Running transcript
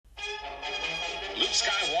Luke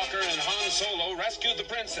Skywalker and Han Solo rescued the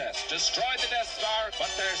princess, destroyed the Death Star, but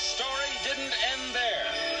their story didn't end there.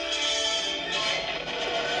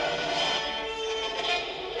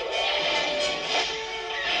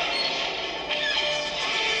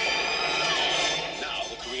 Now,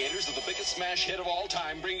 the creators of the biggest smash hit of all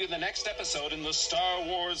time bring you the next episode in the Star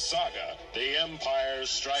Wars saga, The Empire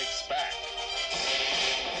Strikes Back.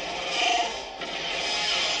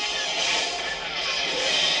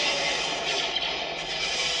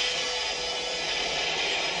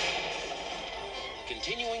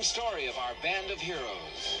 Continuing story of our band of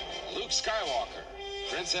heroes: Luke Skywalker,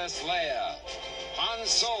 Princess Leia, Han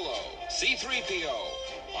Solo, C-3PO,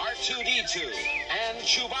 R2-D2, and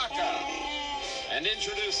Chewbacca. And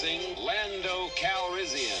introducing Lando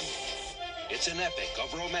Calrissian. It's an epic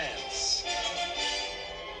of romance,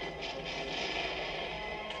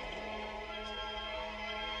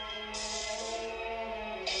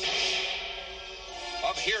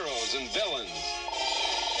 of heroes and villains,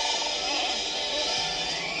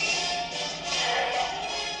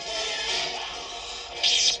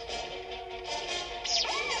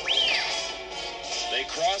 they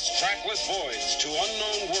cross trackless voids to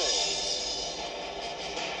unknown worlds.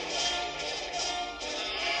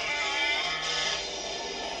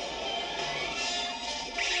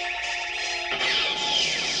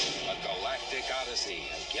 A galactic odyssey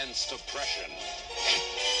against oppression.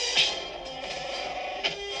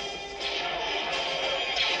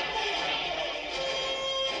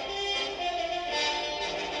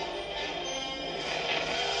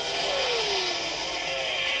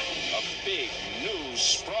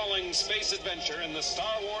 Sprawling space adventure in the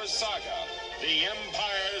Star Wars saga, The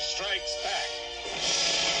Empire Strikes Back.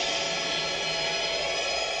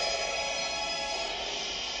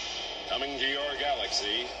 Coming to your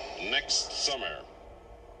galaxy next summer.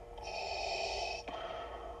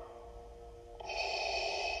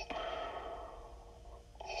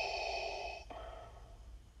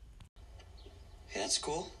 Hey, that's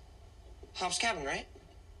cool. Hop's cabin, right?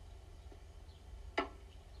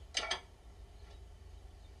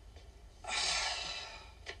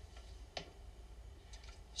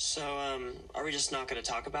 So, are we just not going to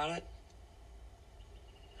talk about it?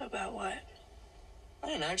 About what? I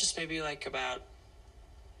don't know, just maybe like about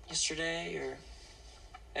yesterday or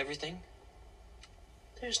everything.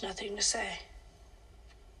 There's nothing to say.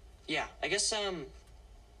 Yeah, I guess I'm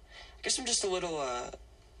just a little, I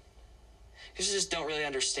guess I just don't really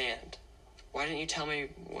understand. Why didn't you tell me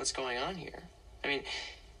what's going on here? I mean,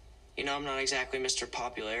 you know, I'm not exactly Mr.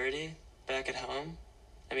 Popularity back at home.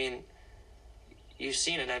 I mean, you've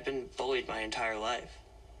seen it. I've been bullied my entire life.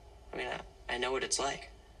 I mean, I know what it's like.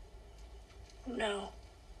 No,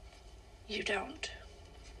 you don't.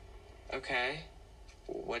 Okay.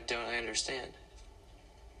 What don't I understand?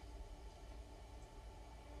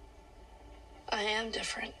 I am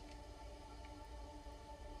different.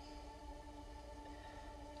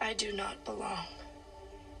 I do not belong.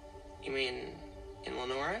 You mean in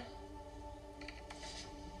Lenora?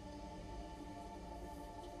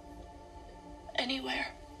 Anywhere.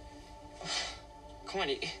 Come on,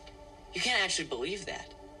 you can't actually believe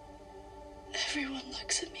that. Everyone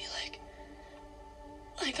looks at me like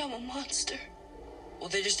I'm a monster. Well,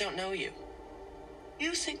 they just don't know you.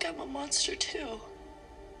 You think I'm a monster too.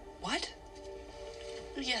 What?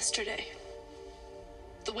 Yesterday,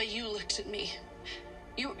 the way you looked at me,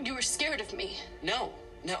 you were scared of me. No,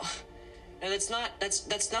 that's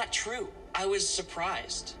not true. I was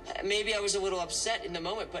surprised. Maybe I was a little upset in the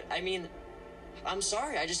moment, but I mean, I'm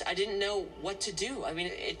sorry. I didn't know what to do. I mean,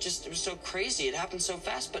 it was so crazy. It happened so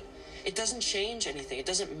fast, but it doesn't change anything. It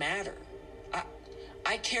doesn't matter.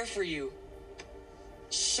 I care for you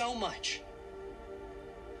so much.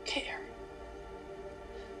 Care.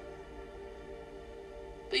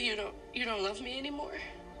 But you don't love me anymore.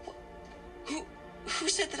 Who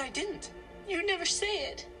said that I didn't? You never say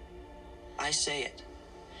it. I say it.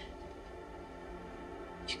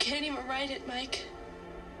 You can't even write it, Mike.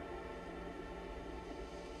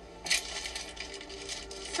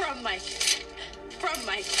 From Mike. From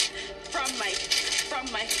Mike. From Mike. From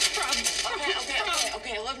Mike.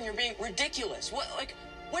 Okay, 11, you're being ridiculous.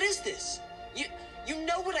 What is this? You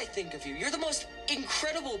know what I think of you. You're the most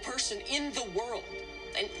incredible person in the world.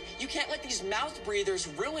 And you can't let these mouth breathers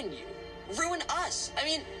ruin you. Ruin us. I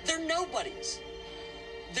mean, they're nobodies.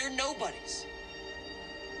 They're nobodies.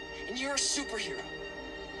 And you're a superhero.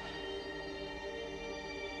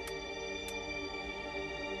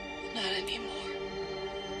 Not anymore.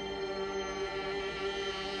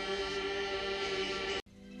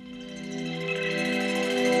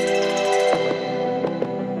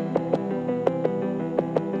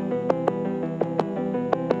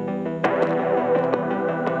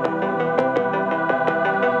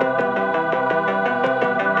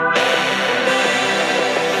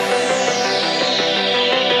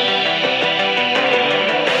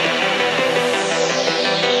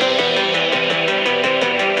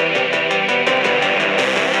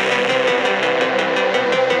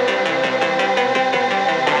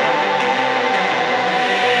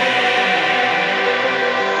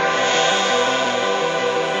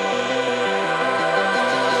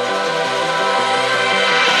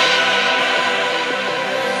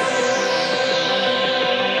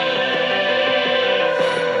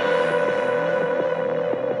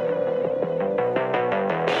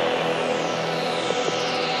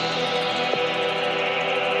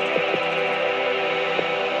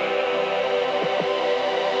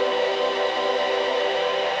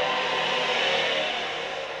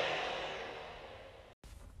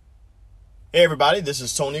 Hey everybody, this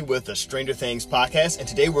is Tony with the Stranger Things podcast, and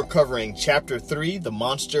today we're covering Chapter 3, The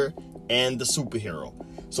Monster and the Superhero.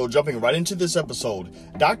 So jumping right into this episode,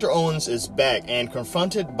 Dr. Owens is back and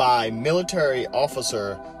confronted by military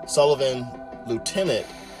officer Sullivan, Lieutenant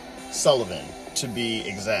Sullivan to be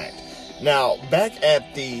exact. Now, back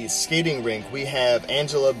at the skating rink, we have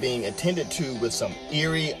Angela being attended to with some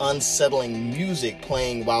eerie, unsettling music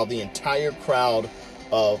playing while the entire crowd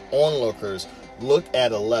of onlookers look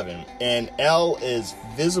at Eleven, and Elle is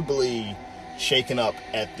visibly shaken up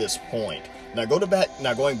at this point. Now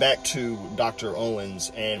going back to Dr.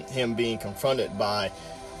 Owens and him being confronted by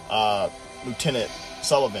Lieutenant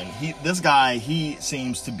Sullivan. This guy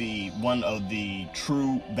seems to be one of the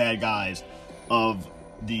true bad guys of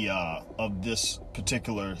this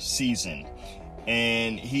particular season,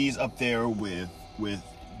 and he's up there with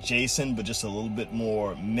Jason, but just a little bit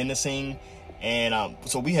more menacing. And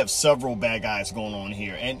so we have several bad guys going on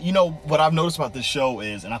here. And, what I've noticed about this show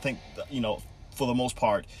is, and I think, for the most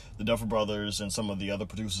part, the Duffer Brothers and some of the other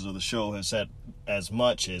producers of the show have said as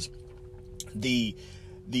much, as the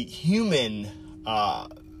human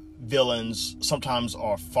villains sometimes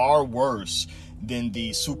are far worse than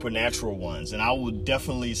the supernatural ones. And I would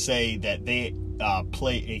definitely say that they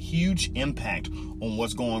play a huge impact on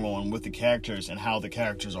what's going on with the characters and how the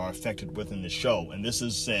characters are affected within the show. And this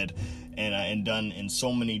is said and done in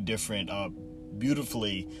so many different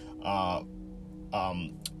beautifully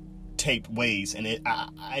taped ways. And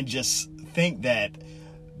I just think that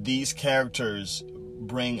these characters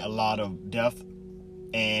bring a lot of depth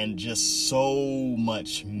and just so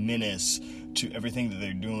much menace to everything that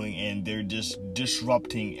they're doing, and they're just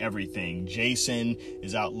disrupting everything. Jason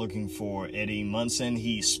is out looking for Eddie Munson.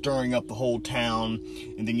 He's stirring up the whole town.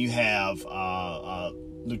 And then you have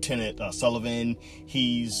Lieutenant Sullivan.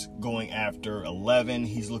 He's going after 11.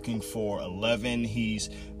 He's looking for 11. He's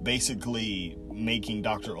basically making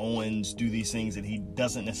Dr. Owens do these things that he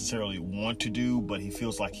doesn't necessarily want to do, but he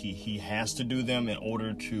feels like he has to do them in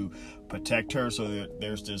order to protect her. So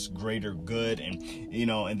there's this greater good. And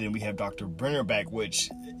and then we have Dr. Brenner back, which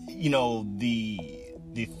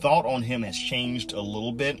the thought on him has changed a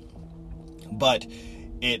little bit, but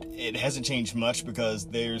it hasn't changed much, because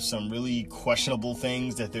there's some really questionable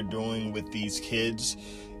things that they're doing with these kids,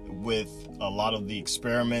 with a lot of the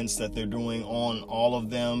experiments that they're doing on all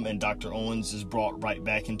of them, and Dr. Owens is brought right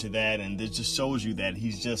back into that. And it just shows you that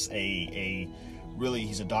he's just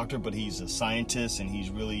he's a doctor, but he's a scientist, and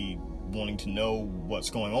he's really wanting to know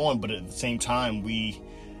what's going on. But at the same time, we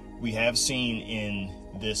have seen in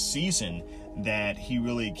this season that he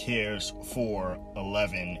really cares for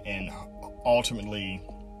 11 and ultimately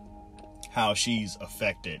how she's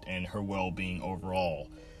affected and her well-being overall.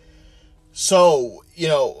 So,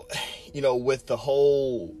 with the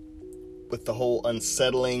whole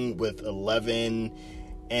unsettling with 11,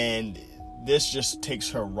 and this just takes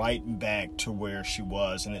her right back to where she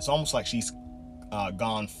was, and it's almost like she's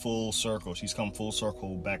gone full circle. She's come full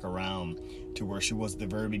circle back around to where she was at the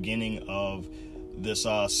very beginning of this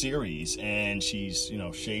series, and she's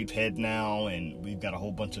shaved head now, and we've got a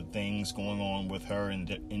whole bunch of things going on with her in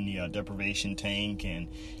the deprivation tank, and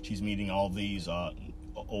she's meeting all these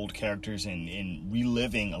old characters and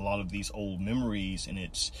reliving a lot of these old memories. And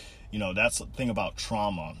it's that's the thing about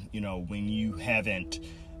trauma. When you haven't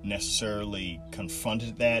necessarily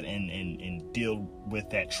confronted that and deal with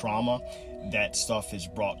that trauma, that stuff is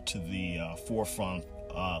brought to the forefront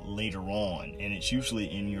later on, and it's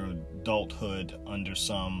usually in your adulthood under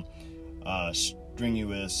some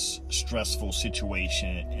strenuous, stressful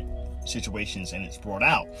situations, and it's brought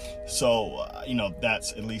out. So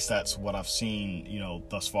that's what I've seen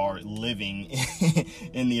thus far living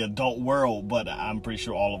in the adult world, but I'm pretty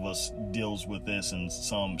sure all of us deals with this in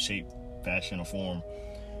some shape, fashion, or form.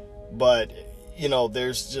 But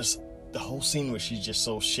there's just the whole scene where she's just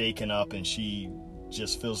so shaken up, and she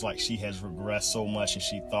just feels like she has regressed so much, and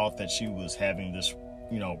she thought that she was having this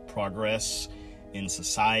progress in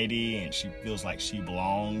society, and she feels like she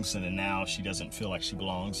belongs, and then now she doesn't feel like she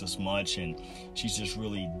belongs as much, and she's just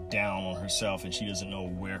really down on herself, and she doesn't know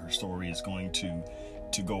where her story is going to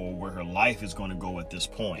go, or where her life is going to go at this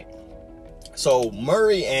point. So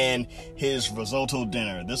Murray and his risotto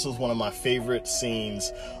dinner. This was one of my favorite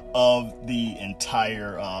scenes of the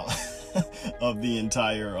entire well,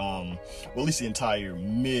 at least the entire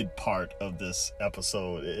mid part of this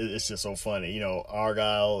episode. It's just so funny.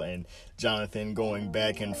 Argyle and Jonathan going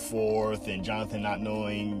back and forth, and Jonathan not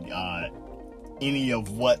knowing any of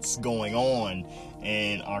what's going on,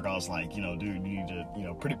 and Argyle's like, dude, you need to,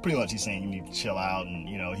 pretty much he's saying you need to chill out, and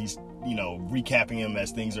he's recapping him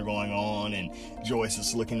as things are going on, and Joyce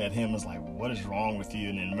is looking at him as like, what is wrong with you?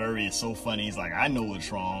 And then Murray is so funny. He's like, I know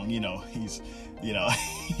what's wrong. He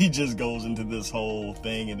just goes into this whole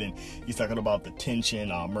thing, and then he's talking about the tension.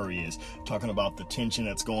 Murray is talking about the tension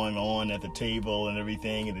that's going on at the table and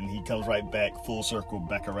everything, and then he comes right back full circle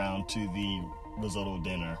back around to the risotto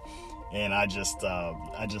dinner. And I just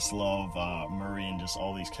love Murray and just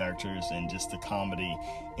all these characters and just the comedy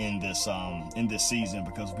in this season,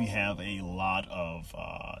 because we have a lot of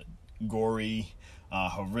gory,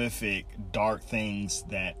 horrific, dark things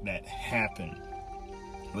that happen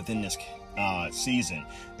within this season,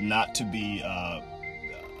 not to be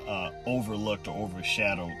overlooked or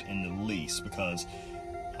overshadowed in the least, because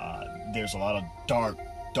there's a lot of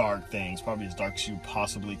dark things, probably as dark as you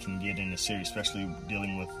possibly can get in a series, especially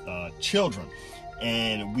dealing with children.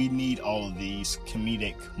 And we need all of these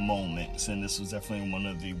comedic moments, and this was definitely one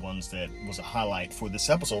of the ones that was a highlight for this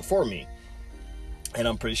episode for me. And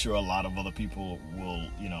I'm pretty sure a lot of other people will,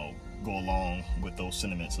 go along with those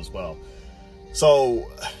sentiments as well. So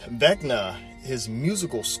Vecna, his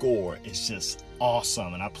musical score is just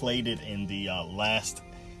awesome, and I played it in the last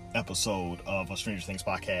episode of a Stranger Things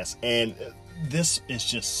podcast, and this is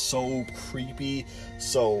just so creepy,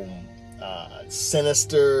 so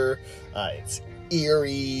sinister, it's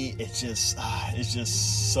eerie, it just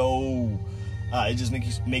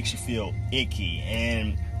makes you feel icky.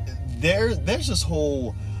 And there's this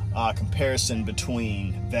whole comparison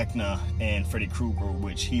between Vecna and Freddy Krueger,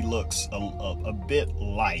 which he looks a bit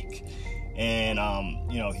like, and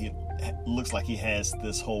he looks like he has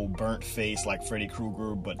this whole burnt face like Freddy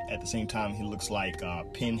Krueger, but at the same time he looks like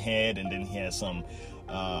Pinhead, and then he has some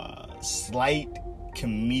slight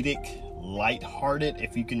comedic, lighthearted,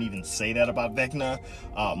 if you can even say that about Vecna,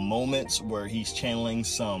 moments where he's channeling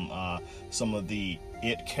some of the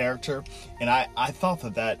It character, and I thought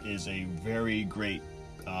that is a very great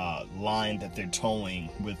line that they're towing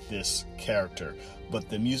with this character. But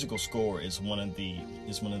the musical score is one of the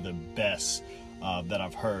best that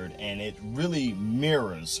I've heard, and it really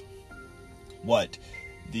mirrors what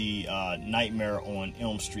the Nightmare on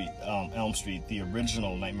Elm Street, the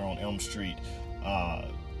original Nightmare on Elm Street,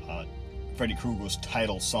 Freddy Krueger's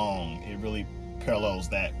title song. It really parallels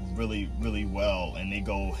that really, really well, and they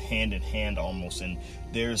go hand in hand almost. And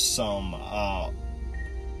there's some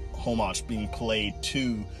homage being played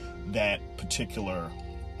to that particular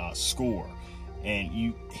score. And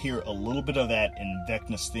you hear a little bit of that in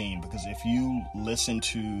Vecna's theme, because if you listen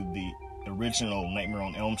to the original Nightmare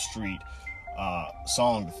on Elm Street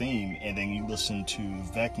song theme, and then you listen to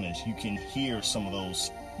Vecna's, you can hear some of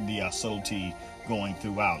the subtlety going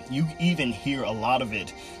throughout. You even hear a lot of it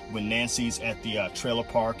when Nancy's at the trailer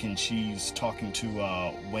park and she's talking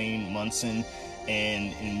to Wayne Munson,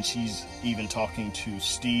 and she's even talking to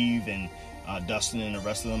Steve and Dustin and the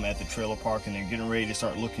rest of them at the trailer park, and they're getting ready to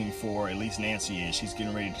start looking for, at least Nancy is, she's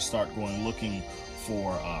getting ready to start going looking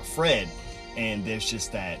for Fred. And there's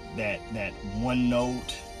just that one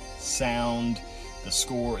note sound, the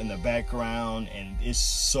score in the background, and it's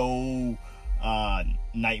so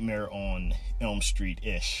Nightmare on Elm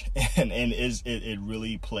Street-ish, and it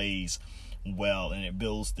really plays well, and it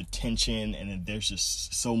builds the tension, and there's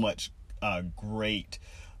just so much great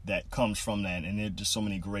that comes from that, and there's just so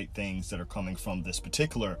many great things that are coming from this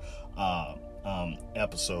particular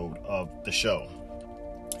episode of the show.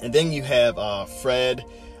 And then you have Fred,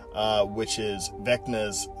 which is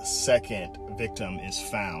Vecna's second victim, is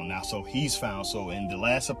found. Now, so he's found. So in the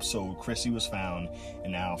last episode, Chrissy was found,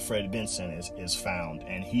 and now Fred Benson is found.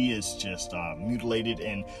 And he is just mutilated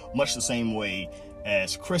in much the same way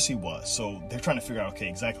as Chrissy was. So they're trying to figure out, okay,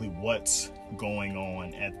 exactly what's going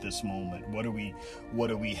on at this moment. What do we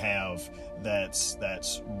have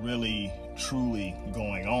that's really, truly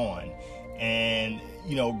going on? And,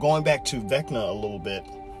 going back to Vecna a little bit,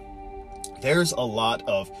 there's a lot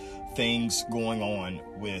of things going on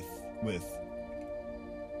with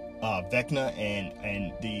Vecna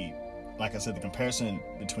and the, like I said, the comparison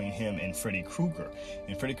between him and Freddy Krueger.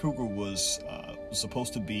 And Freddy Krueger was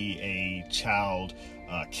supposed to be a child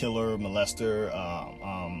killer, molester,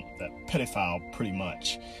 that pedophile pretty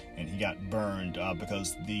much, and he got burned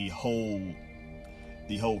because the whole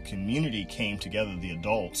community came together. The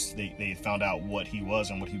adults, they found out what he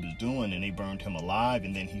was and what he was doing, and they burned him alive.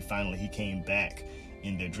 And then he came back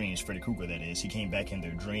in their dreams. Freddy Krueger, that is, he came back in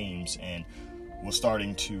their dreams and was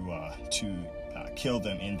starting to kill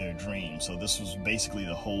them in their dreams. So this was basically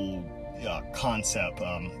the whole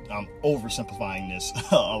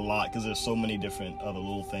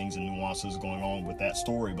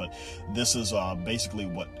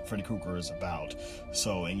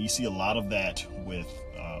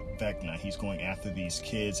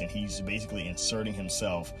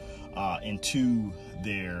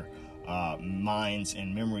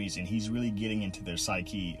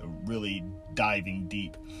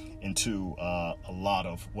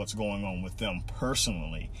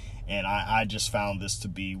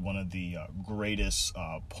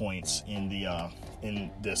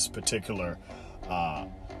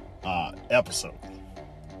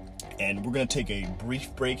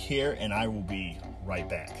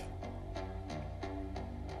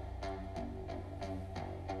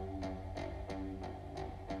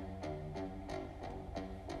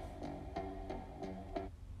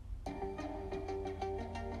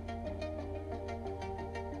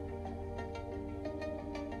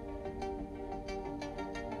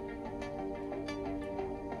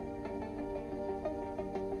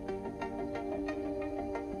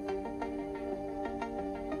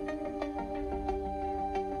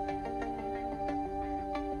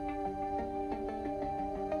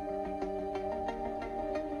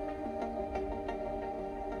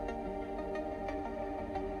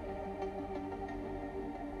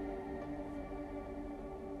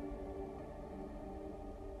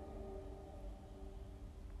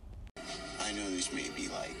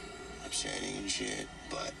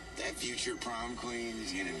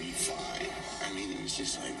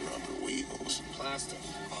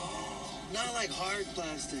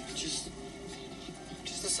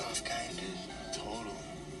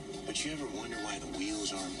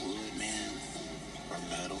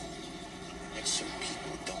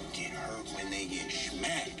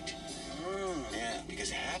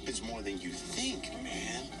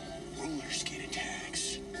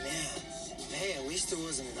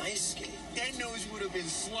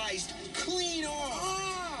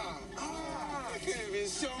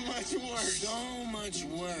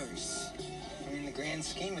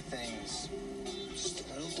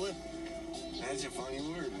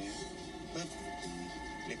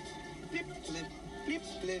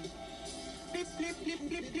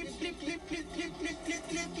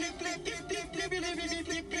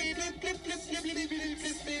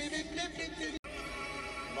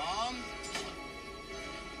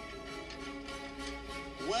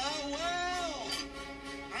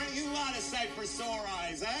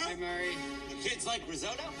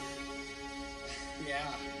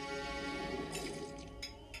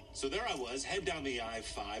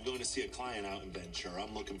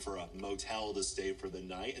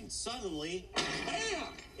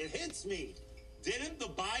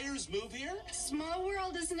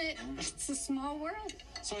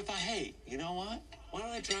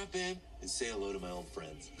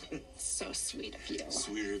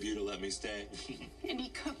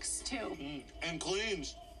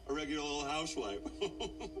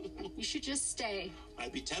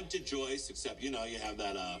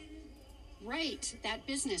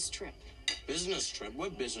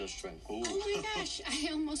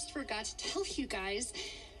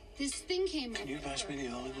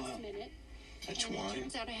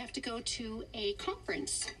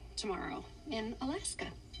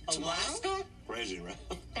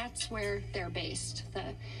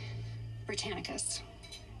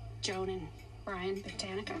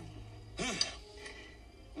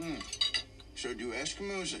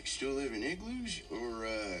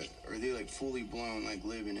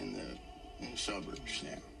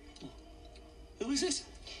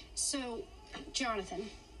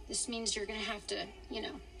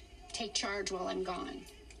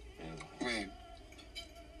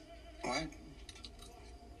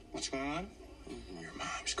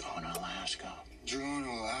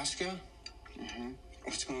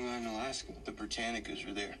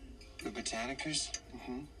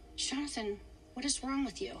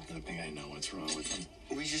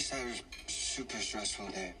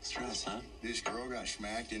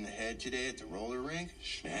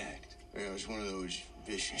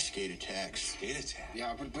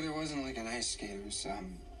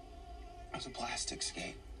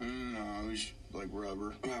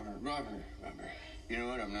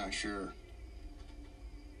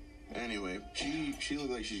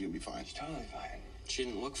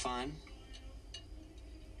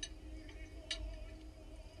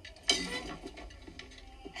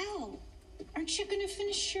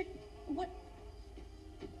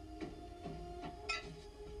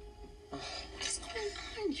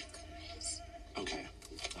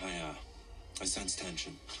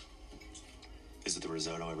Is it the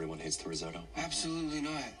risotto? Everyone hates the risotto. Absolutely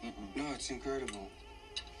not. No, it's incredible.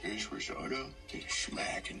 His risotto is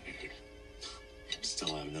smacking, dude.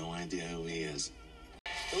 Still have no idea who he is.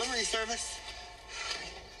 Delivery service.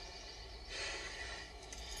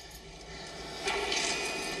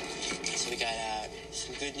 So we got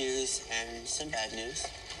some good news and some bad news.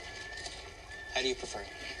 How do you prefer?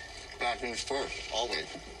 Bad news first, always.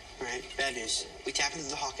 All right, bad news. We tapped into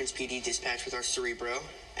the Hawkins PD dispatch with our Cerebro,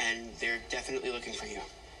 and they're definitely looking for you.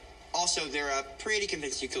 Also, they're pretty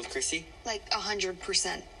convinced you killed Chrissy. Like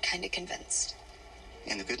 100% kind of convinced.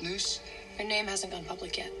 And the good news? Your name hasn't gone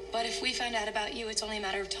public yet. But if we find out about you, it's only a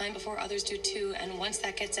matter of time before others do too. And once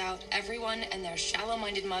that gets out, everyone and their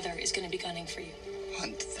shallow-minded mother is going to be gunning for you.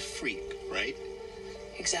 Hunt the freak, right?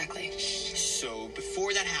 Exactly. So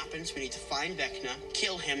before that happens, we need to find Vecna,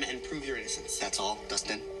 kill him, and prove your innocence. That's all,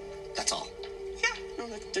 Dustin? That's all? Yeah, no,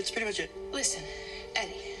 that's pretty much it. Listen,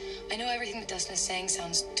 Eddie, I know everything that Dustin is saying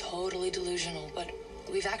sounds totally delusional, but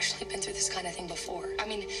we've actually been through this kind of thing before. I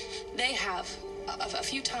mean, they have a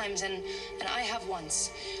few times, and I have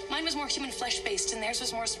once. Mine was more human flesh-based, and theirs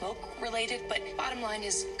was more smoke-related, but bottom line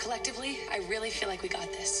is, collectively, I really feel like we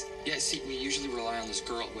got this. Yeah, see, we usually rely on this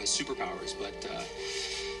girl with superpowers, but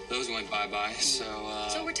those went bye-bye, so...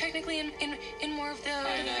 So we're technically in more of the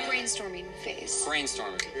Brainstorming phase.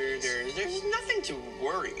 brainstorming. There's nothing to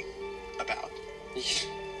worry about.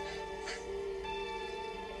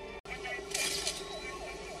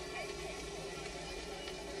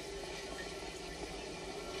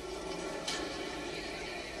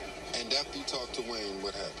 And after you talked to Wayne,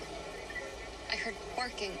 what happened? I heard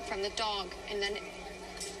barking from the dog, and then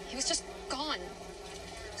he was just gone.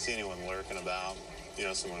 See anyone lurking about? You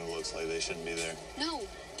know, someone who looks like they shouldn't be there. No,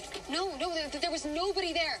 there was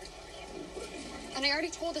nobody there. And I already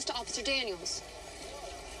told this to Officer Daniels.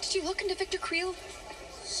 Did you look into Victor Creel?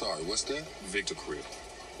 Sorry, what's that? Victor Creel.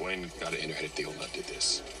 Wayne got an interheaded deal and I did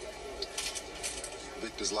this.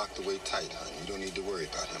 Victor's locked away tight, honey. You don't need to worry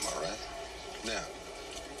about him, all right? Now,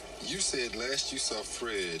 you said last you saw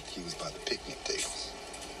Fred, he was by the picnic tables.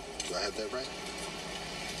 Do I have that right?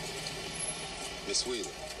 Miss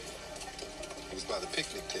Wheeler, he was by the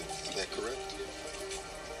picnic tables. Is that correct?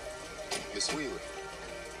 Miss Wheeler,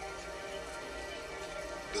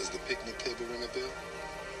 does the picnic table ring a bell?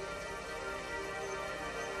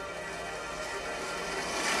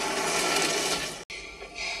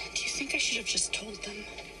 Do you think I should have just told them?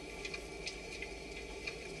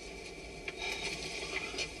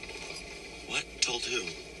 What? Told who?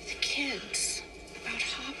 The kids. About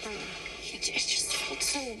Hopper. It just felt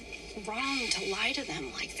so wrong to lie to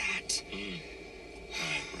them like that.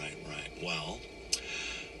 Right. Well,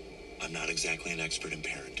 I'm not exactly an expert in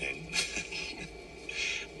parenting.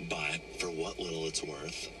 But for what little it's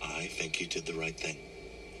worth, I think you did the right thing.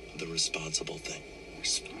 The responsible thing.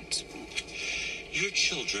 Responsible. Your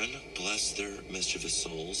children, bless their mischievous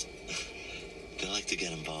souls, they like to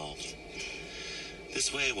get involved.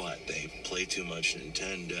 This way, what? They play too much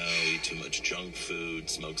Nintendo, eat too much junk food,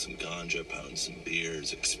 smoke some ganja, pound some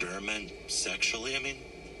beers, experiment sexually. I mean,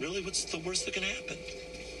 really, what's the worst that can happen?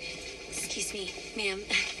 Excuse me, ma'am.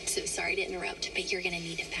 So sorry to interrupt, but you're gonna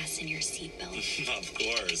need to fasten your seatbelt. Of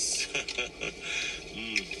course.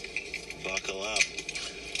 Buckle up.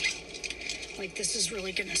 Like, this is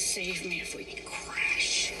really gonna save me if we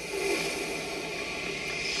crash.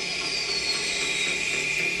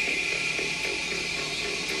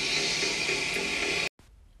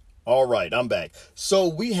 All right, I'm back. So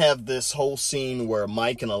we have this whole scene where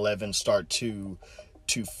Mike and Eleven start to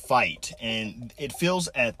fight, and it feels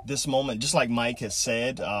at this moment, just like Mike has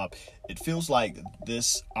said, it feels like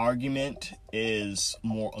this argument is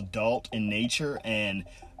more adult in nature, and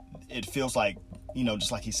it feels like, you know,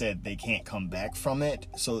 just like he said, they can't come back from it.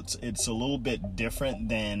 So it's a little bit different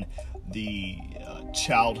than the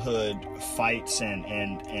childhood fights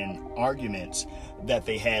and arguments that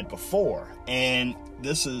they had before. And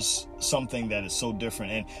this is something that is so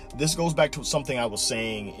different. And this goes back to something I was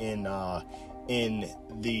saying in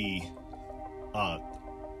the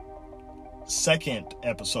second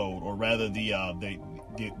episode, or rather the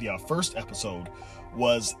first episode,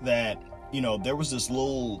 was that, you know, there was this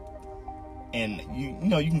little, and you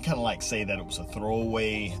know you can kind of like say that it was a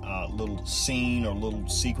throwaway little scene or little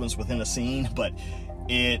sequence within a scene, but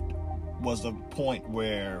it was the point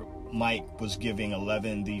where Mike was giving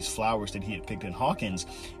Eleven these flowers that he had picked in Hawkins,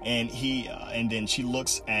 and and then she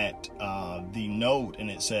looks at the note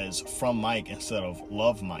and it says "from Mike" instead of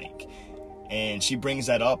 "love Mike," And she brings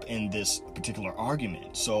that up in this particular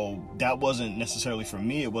argument. So that wasn't necessarily, for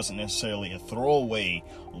me, it wasn't necessarily a throwaway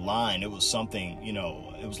line. It was something, you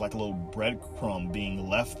know, it was like a little breadcrumb being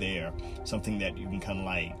left there, something that you can kind of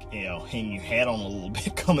like, you know, hang your hat on a little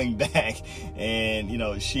bit coming back. And, you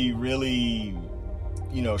know, she really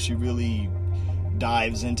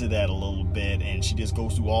dives into that a little bit, and she just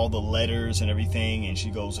goes through all the letters and everything, and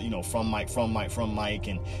she goes, you know, from Mike,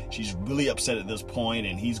 and she's really upset at this point,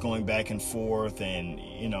 and he's going back and forth, and,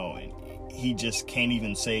 you know, he just can't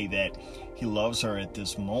even say that he loves her at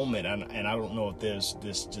this moment. And I don't know if there's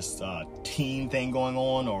this just teen thing going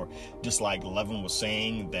on, or just like Levin was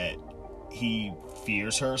saying, that he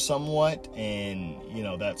fears her somewhat, and, you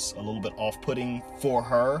know, that's a little bit off-putting for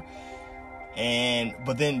her.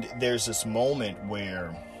 But then there's this moment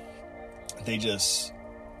where they just,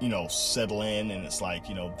 you know, settle in, and it's like,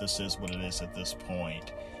 you know, this is what it is at this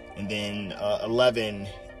point. And then 11,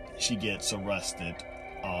 she gets arrested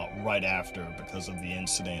right after, because of the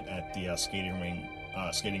incident at the skating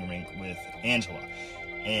rink with Angela.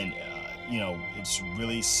 And you know, it's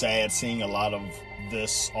really sad seeing a lot of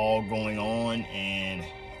this all going on, and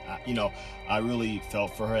you know, I really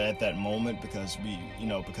felt for her at that moment, because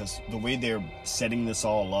because the way they're setting this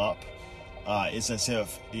all up, it's as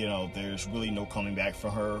if, you know, there's really no coming back for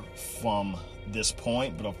her from this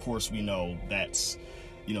point. But of course, we know that's,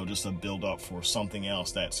 you know, just a build up for something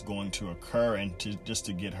else that's going to occur, and just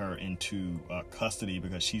to get her into custody,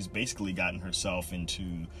 because she's basically gotten herself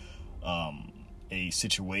into a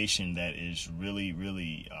situation that is really,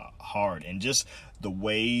 really hard. And just the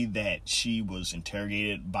way that she was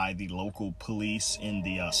interrogated by the local police in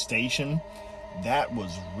the station, that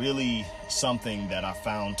was really something that I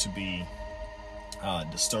found to be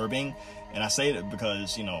disturbing. And I say that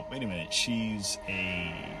because, you know, wait a minute, she's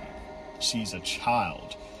a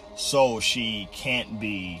child, so she can't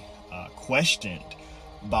be questioned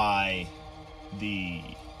by the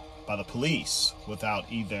police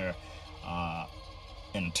without either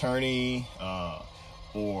an attorney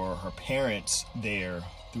or her parents there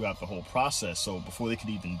throughout the whole process. So before they could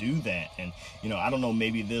even do that, and, you know, I don't know,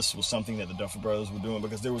 maybe this was something that the Duffer Brothers were doing,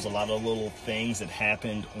 because there was a lot of little things that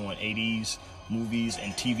happened on 80s movies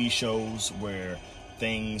and TV shows where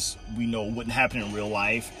things we know wouldn't happen in real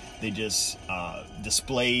life, they just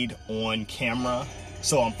displayed on camera.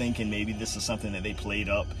 So I'm thinking maybe this is something that they played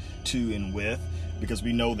up to and with, because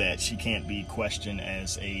we know that she can't be questioned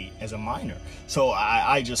as a minor. So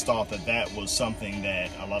I just thought that was something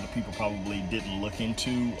that a lot of people probably didn't look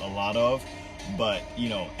into a lot of. But, you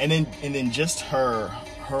know, and then just her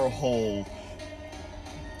whole,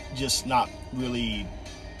 just not really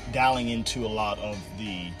dialing into a lot of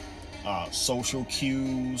the social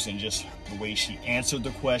cues, and just the way she answered the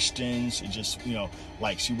questions. It just, you know,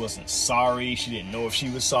 like she wasn't sorry, she didn't know if she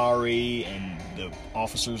was sorry, and the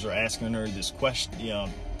officers are asking her this question, you know,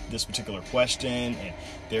 this particular question, and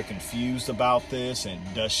they're confused about this. And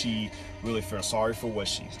does she really feel sorry for what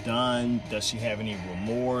she's done? Does she have any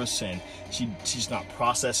remorse? And she's not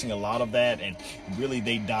processing a lot of that. And really,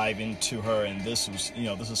 they dive into her, and this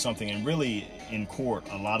is something, and really in court,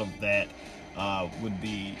 a lot of that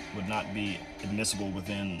would not be admissible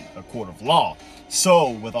within a court of law. So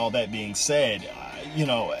with all that being said, you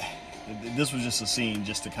know, this was just a scene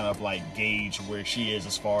just to kind of like gauge where she is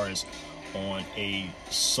as far as on a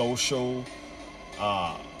social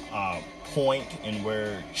point, and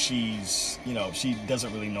where she's, you know, she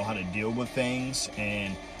doesn't really know how to deal with things.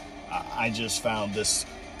 And I just found this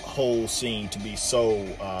whole scene to be so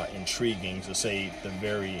intriguing, to say the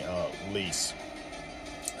very least.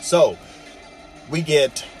 So we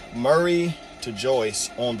get Murray to Joyce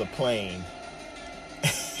on the plane.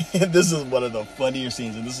 This is one of the funnier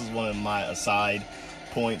scenes, and this is one of my aside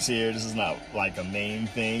points here. This is not like a main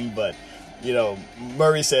thing, but, you know,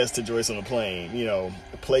 Murray says to Joyce on the plane, you know,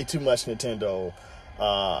 play too much Nintendo,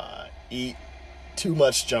 eat too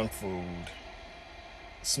much junk food,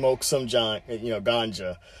 smoke some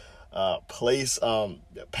ganja,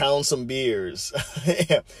 pound some beers,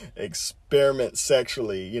 experiment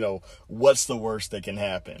sexually, you know, what's the worst that can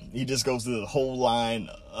happen? He just goes through the whole line,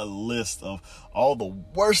 a list of all the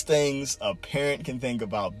worst things a parent can think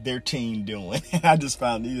about their teen doing. And I just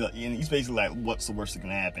found, you know, he's basically like, what's the worst that can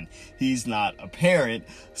happen? He's not a parent,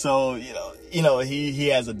 so, you know, he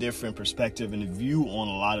has a different perspective and view on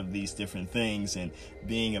a lot of these different things. And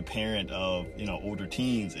being a parent of, you know, older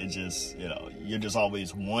teens, it just, you know, you're just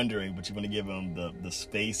always wondering, but you want to give them the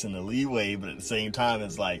space and the leeway, but at the same time,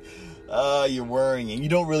 it's like, you're worrying, and you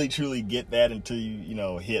don't really truly get that until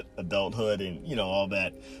you hit adulthood and all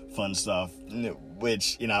that fun stuff,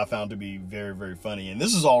 which I found to be very, very funny. And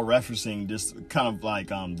this is all referencing just kind of like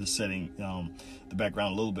the setting, the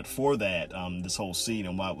background a little bit for that, this whole scene,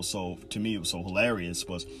 and why it was so, to me, it was so hilarious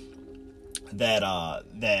was that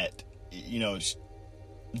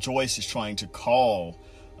Joyce is trying to call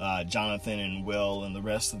Jonathan and Will and the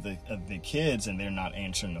rest of the kids, and they're not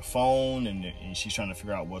answering the phone, and she's trying to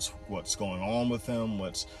figure out what's going on with them,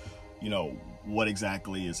 what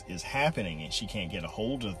exactly is happening, and she can't get a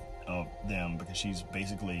hold of them because she's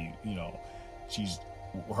basically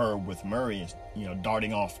her with Murray is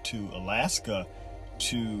darting off to Alaska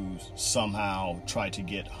to somehow try to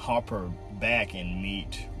get Hopper back and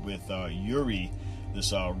meet with Yuri,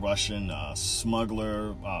 this Russian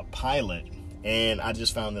smuggler pilot. And I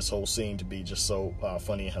just found this whole scene to be just so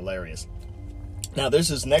funny and hilarious. Now, there's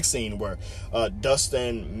this next scene where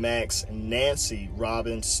Dustin, Max, Nancy,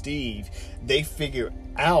 Robin, Steve, they figure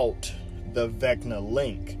out the Vecna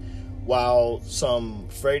link while some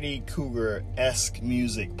Freddy Krueger-esque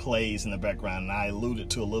music plays in the background. And I alluded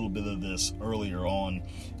to a little bit of this earlier on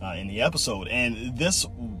in the episode. And this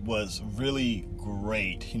was really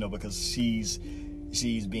great, because she's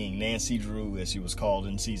being Nancy Drew, as she was called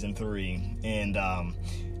in season 3, and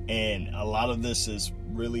a lot of this is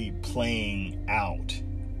really playing out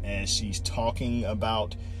as she's talking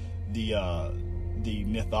about the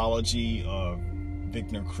mythology of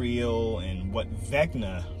Vecna Creel and what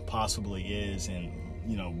Vecna possibly is, and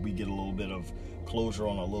we get a little bit of closure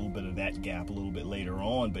on a little bit of that gap a little bit later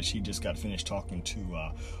on. But she just got finished talking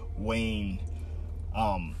to Wayne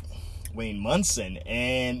Munson,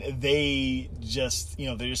 and they just,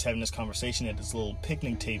 they're just having this conversation at this little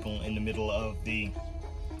picnic table in the middle of the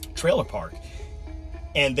trailer park,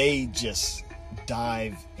 and they just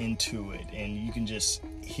dive into it, and you can just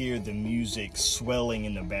hear the music swelling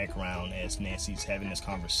in the background as Nancy's having this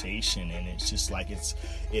conversation, and it's just like it's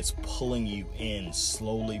pulling you in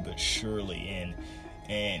slowly but surely,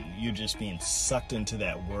 and you're just being sucked into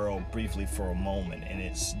that world briefly for a moment, and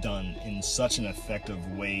it's done in such an effective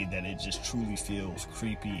way that it just truly feels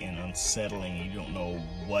creepy and unsettling. You don't know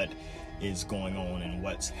what is going on and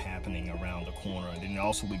what's happening around the corner. And then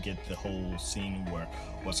also we get the whole scene where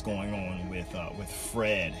what's going on with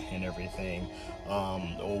Fred and everything,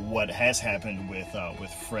 or what has happened with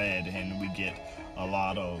Fred, and we get a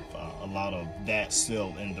lot of that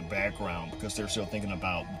still in the background because they're still thinking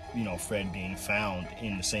about Fred being found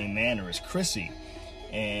in the same manner as Chrissy,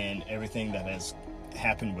 and everything that has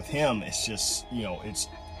happened with him. It's just it's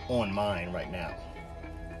on mine right now.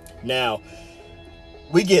 Now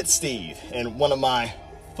we get Steve, and one of my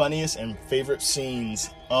funniest and favorite scenes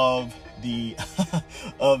of the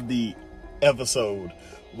of the episode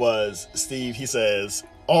was Steve. He says,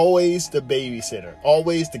 always the babysitter,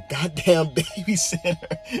 always the goddamn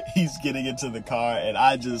babysitter. He's getting into the car, and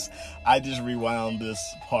I just rewound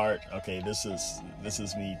this part. Okay, this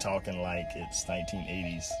is me talking like it's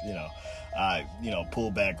 1980s.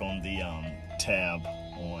 Pull back on the tab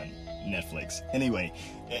on Netflix. Anyway,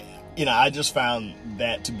 I just found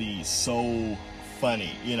that to be so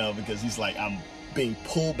funny, because he's like, I'm being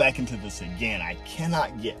pulled back into this again. I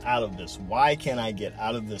cannot get out of this. Why can't I get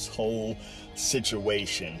out of this whole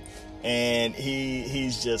situation? And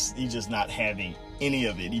he's just not having any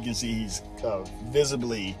of it. You can see he's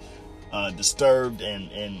visibly disturbed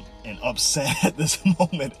and upset at this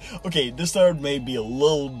moment. Okay, disturbed may be a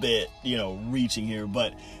little bit reaching here,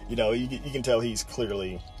 but you can tell he's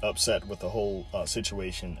clearly upset with the whole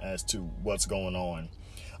situation as to what's going on.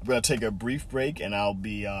 I'm gonna take a brief break, and I'll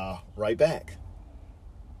be right back.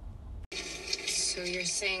 So you're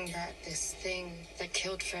saying that this thing that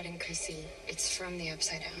killed Fred and Chrissy, it's from the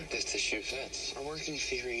Upside Down? That's the shoe fits. Our working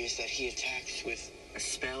theory is that he attacks with a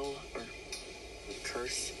spell or a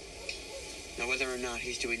curse. Now, whether or not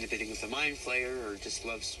he's doing the bidding of the Mind Flayer or just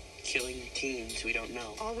loves killing teens, we don't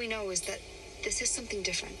know. All we know is that this is something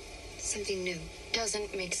different, something new.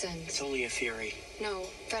 Doesn't make sense. It's only a theory. No,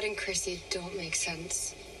 Fred and Chrissy don't make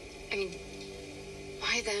sense. I mean,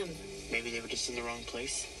 why them? Maybe they were just in the wrong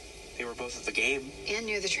place. They were both at the game. And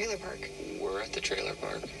near the trailer park. We're at the trailer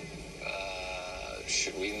park.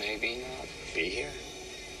 Should we maybe not be here?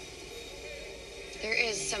 There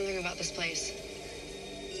is something about this place.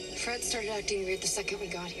 Fred started acting weird the second we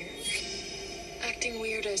got here. Acting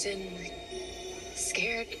weird as in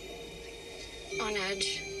scared, on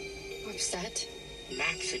edge, upset.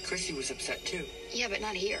 Max said Chrissy was upset too. Yeah, but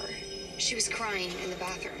not here. She was crying in the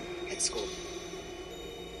bathroom at school.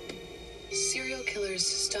 Serial killers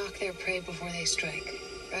stalk their prey before they strike,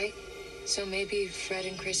 right? So maybe Fred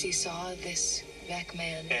and Chrissy saw this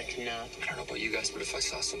Vecman. Vecna. I don't know about you guys, but if I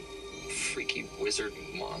saw some freaky wizard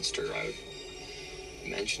monster, I would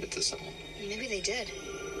mention it to someone. Maybe they did.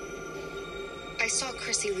 I saw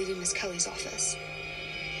Chrissy leaving Miss Kelly's office.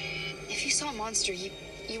 If you saw a monster, you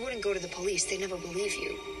wouldn't go to the police. They'd never believe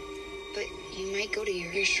you. But you might go to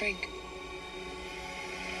your shrink.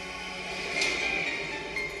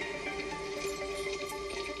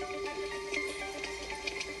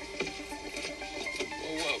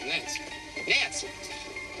 Whoa, Nance. Nance!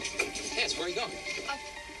 Nance, where are you going?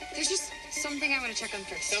 There's just something I want to check on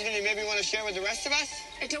first. Something you maybe want to share with the rest of us?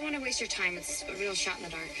 I don't want to waste your time. It's a real shot in the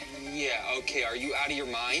dark. Yeah, okay. Are you out of your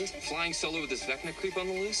mind? Flying solo with this Vecna creep on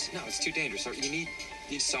the loose? No, it's too dangerous. You need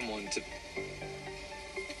someone to...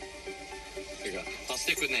 Here you go. I'll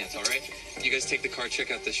stick with Nance, all right? You guys take the car,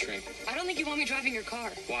 check out this shrink. I don't think you want me driving your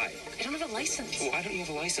car. Why? I don't have a license. Why don't you have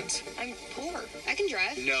a license? I'm poor. I can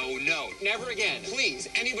drive. No, never again. Please,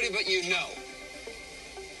 anybody but you, no.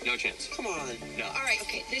 No chance. Come on. No. All right,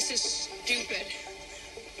 okay, this is stupid.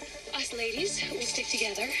 Us ladies will stick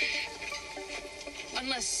together.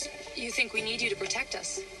 Unless you think we need you to protect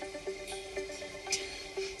us.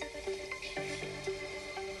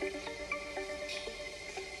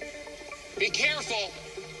 Be careful!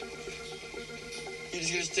 You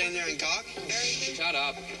just gonna stand there and gawk? Shut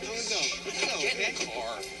up. Let's go, Get okay? in the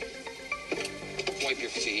car. Wipe your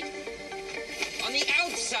feet. On the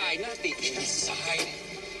outside, not the inside.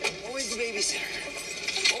 Always the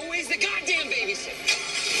babysitter. Always the goddamn babysitter.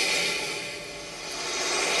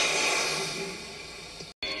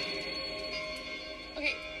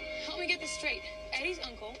 Okay, help me get this straight. Eddie's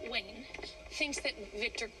uncle, Wayne, thinks that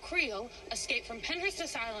Victor Creel escaped from Penhurst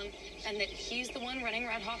Asylum and that he's the one running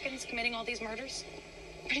around Hawkins committing all these murders?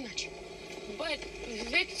 Pretty much. But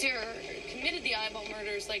Victor committed the eyeball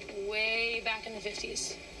murders, like, way back in the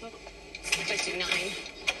 50s. 59.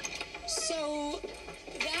 So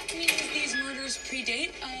that means these murders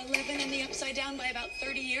predate 11 and the Upside Down by about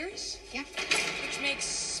 30 years? Yeah. Which makes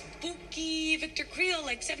spooky Victor Creel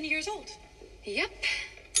like 70 years old. Yep.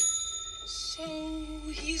 So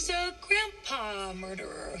he's a grandpa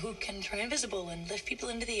murderer who can turn invisible and lift people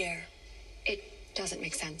into the air. It doesn't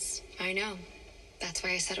make sense. I know. That's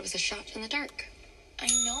why I said it was a shot in the dark. I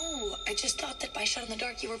know. I just thought that by shot in the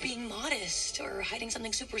dark you were being modest or hiding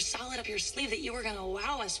something super solid up your sleeve that you were gonna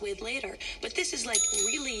wow us with later. But this is like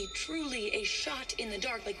really, truly a shot in the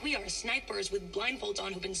dark. Like we are snipers with blindfolds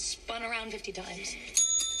on who've been spun around 50 times.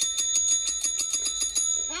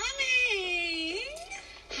 Honey!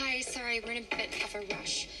 Hi, sorry, we're in a bit of a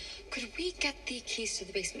rush. Could we get the keys to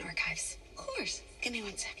the basement archives? Of course. Give me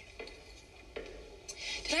 1 second.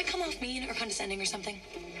 Did I come off mean or condescending or something?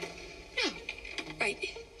 No. Right.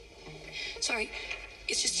 Sorry.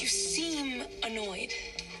 It's just you seem annoyed.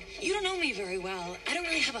 You don't know me very well. I don't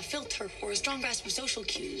really have a filter or a strong grasp of social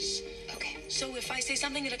cues. Okay. So if I say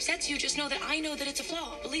something that upsets you, just know that I know that it's a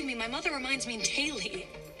flaw. Believe me, my mother reminds me daily.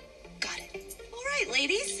 Got it. All right,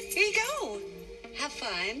 ladies. Here you go. Have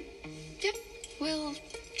fun. Yep. We'll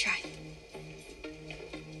try.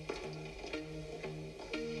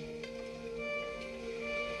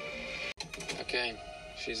 Okay,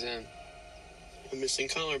 she's in. I'm missing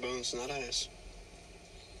collarbones, not eyes.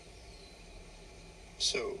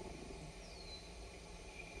 So,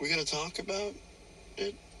 we gonna talk about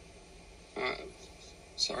it?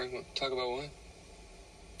 Sorry, talk about what?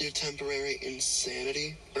 Your temporary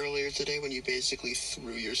insanity earlier today when you basically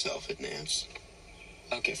threw yourself at Nance.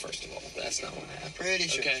 Okay, first of all, that's not what happened. Pretty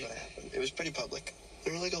sure Okay. that's what happened. It was pretty public.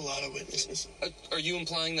 There were like a lot of witnesses. Are you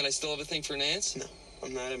implying that I still have a thing for Nance? No,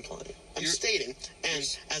 I'm not implying it. I'm stating,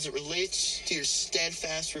 and as it relates to your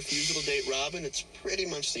steadfast refusal to date Robin, it's pretty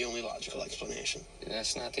much the only logical explanation.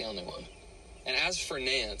 That's not the only one. And as for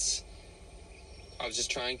Nance, I was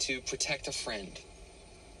just trying to protect a friend.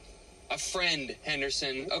 A friend,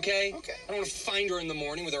 Henderson, okay? Okay. I don't want to find her in the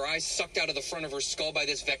morning with her eyes sucked out of the front of her skull by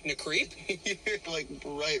this Vecna creep. You're like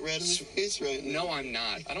bright red in the face right now. No, I'm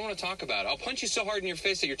not. I don't want to talk about it. I'll punch you so hard in your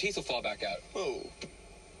face that your teeth will fall back out. Oh.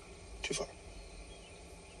 Too far.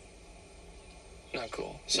 Not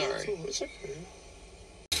cool. Sorry. Cool. It's okay.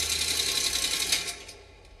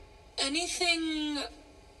 Anything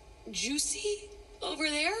juicy over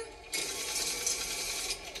there?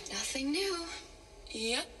 Nothing new.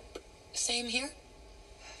 Yep. Same here.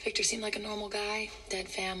 Victor seemed like a normal guy. Dead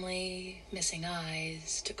family, missing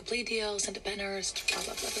eyes, took a plea deal, sent to Penhurst, blah,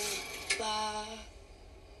 blah, blah, blah, blah.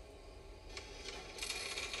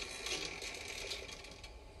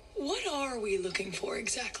 What are we looking for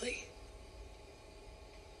exactly?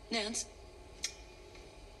 Nance?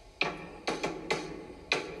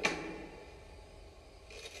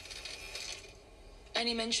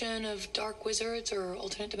 Any mention of dark wizards or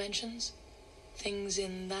alternate dimensions? Things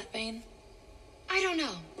in that vein? I don't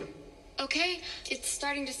know. Okay? It's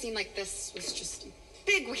starting to seem like this was just a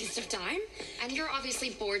big waste of time. And you're obviously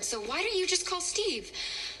bored, so why don't you just call Steve?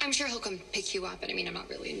 I'm sure he'll come pick you up, and I mean, I'm not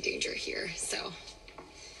really in danger here, so...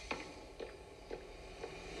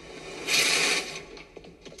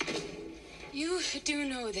 You do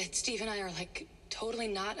know that Steve and I are, like, totally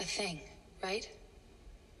not a thing, right?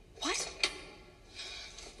 What?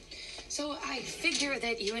 So I figure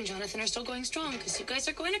that you and Jonathan are still going strong because you guys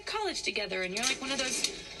are going to college together and you're like one of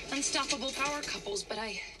those unstoppable power couples. But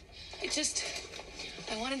I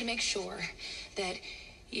wanted to make sure that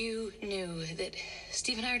you knew that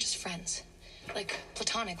Steve and I are just friends. Like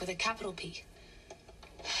platonic with a capital P.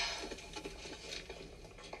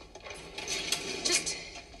 Just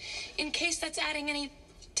in case that's adding any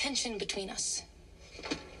tension between us.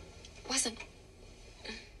 Wasn't.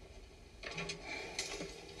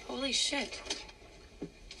 Holy shit.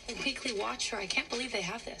 The Weekly Watcher, I can't believe they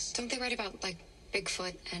have this. Don't they write about, like,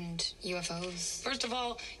 Bigfoot and UFOs? First of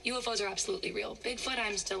all, UFOs are absolutely real. Bigfoot,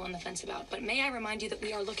 I'm still on the fence about. But may I remind you that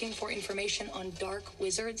we are looking for information on dark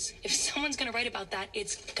wizards? If someone's gonna write about that,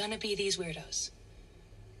 it's gonna be these weirdos.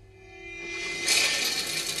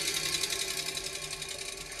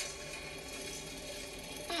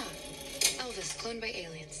 Ah, Elvis, cloned by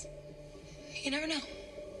aliens. You never know.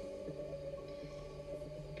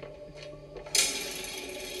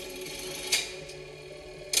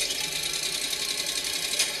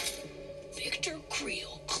 Victor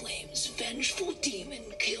Creel claims vengeful demon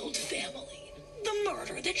killed family. The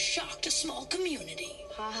murder that shocked a small community.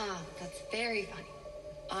 Haha, that's very funny.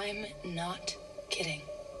 I'm not kidding.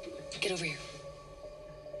 Get over here.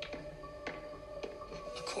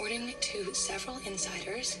 According to several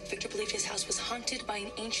insiders, Victor believed his house was haunted by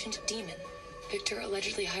an ancient demon. Victor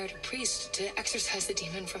allegedly hired a priest to exorcise the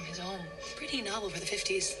demon from his home. Pretty novel for the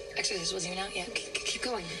 50s. Exorcist wasn't even out yet. Keep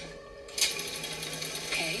going.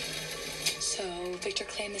 Okay. So Victor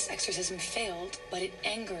claimed this exorcism failed, but it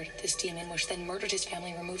angered this demon, which then murdered his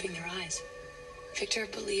family, removing their eyes. Victor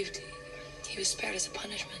believed he was spared as a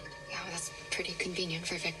punishment. Yeah, well, that's pretty convenient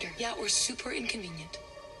for Victor. Yeah, or super inconvenient.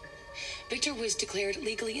 Victor was declared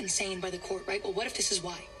legally insane by the court, right? Well, what if this is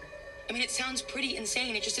why? I mean, it sounds pretty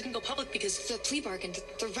insane. It just didn't go public because... The plea bargain,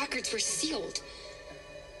 the records were sealed.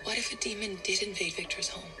 What if a demon did invade Victor's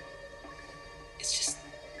home? It's just...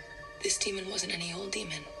 This demon wasn't any old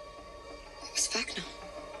demon. It was Vecna.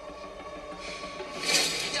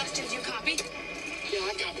 Dustin, do you copy? Yeah,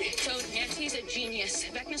 I copy. So Nancy's a genius.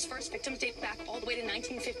 Vecna's first victims date back all the way to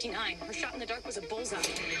 1959. Her shot in the dark was a bullseye.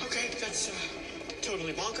 Okay, that's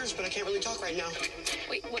totally bonkers, but I can't really talk right now.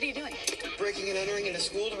 Wait, what are you doing? Breaking and entering into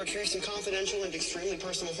school to retrieve some confidential and extremely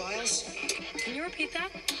personal files. Can you repeat that?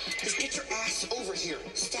 Just get your ass over here.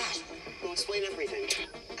 Stat. We'll explain everything.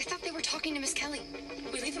 I thought they were talking to Miss Kelly.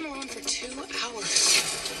 We leave them alone for 2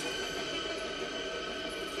 hours.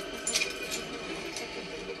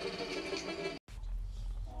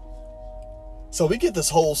 So we get this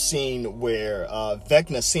whole scene where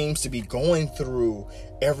Vecna seems to be going through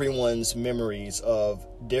everyone's memories of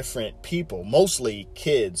different people, mostly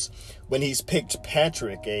kids, when he's picked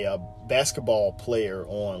Patrick, a basketball player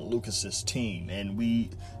on Lucas's team. And we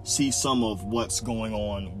see some of what's going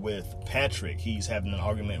on with Patrick. He's having an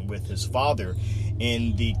argument with his father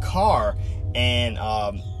in the car, and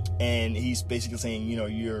he's basically saying, you know,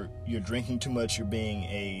 you're drinking too much, you're being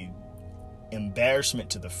a embarrassment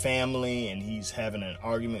to the family, and he's having an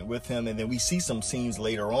argument with him. And then we see some scenes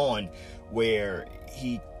later on where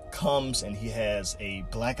he comes and he has a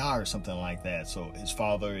black eye or something like that. So his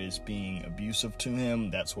father is being abusive to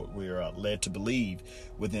him. That's what we're led to believe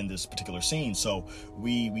within this particular scene. So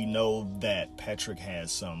we know that Patrick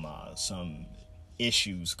has some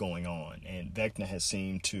issues going on, and Vecna has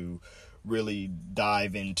seemed to really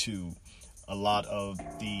dive into a lot of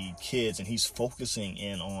the kids, and he's focusing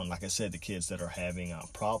in on, like I said, the kids that are having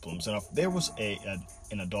problems. And if there was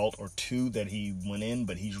an adult or two that he went in,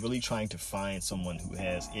 but he's really trying to find someone who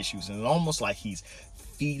has issues, and it's almost like he's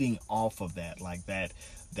feeding off of that, like that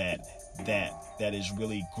is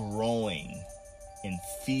really growing and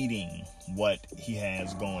feeding what he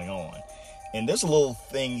has going on. And there's a little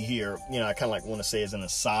thing here, you know, I kind of like want to say as an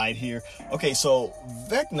aside here. Okay, so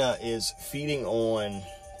Vecna is feeding on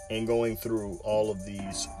and going through all of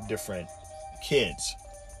these different kids,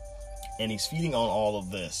 and he's feeding on all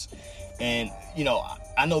of this. And, you know,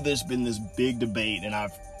 I know there's been this big debate, and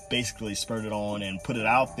I've basically spurred it on and put it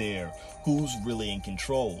out there. Who's really in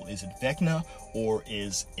control? Is it Vecna, or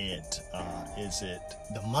is it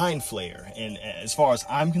the Mind Flayer? And as far as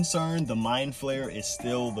I'm concerned, the Mind Flayer is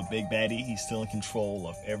still the big baddie. He's still in control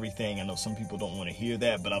of everything. I know some people don't want to hear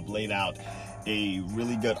that, but I've laid out a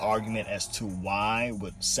really good argument as to why,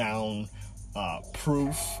 with sound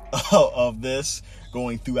proof of this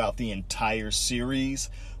going throughout the entire series.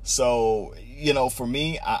 So, for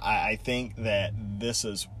me, I think that this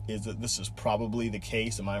is probably the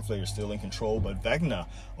case. The Mind Flayer is still in control, but Vecna,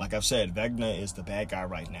 like I've said, Vecna is the bad guy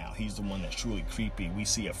right now. He's the one that's truly creepy. We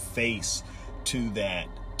see a face to that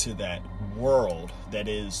world that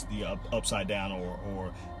is the upside down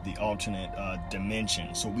or the alternate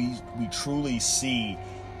dimension. So we truly see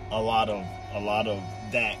a lot of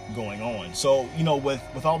that going on. So,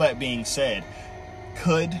 with all that being said,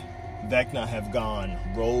 could Vecna have gone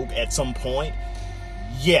rogue at some point?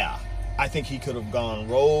 Yeah, I think he could have gone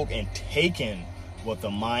rogue and taken what the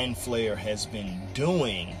Mind Flayer has been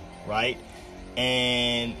doing, right?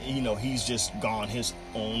 And, he's just gone his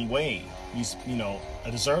own way. He's, a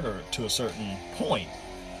deserter to a certain point.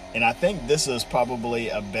 And I think this is probably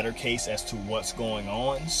a better case as to what's going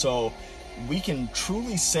on. So we can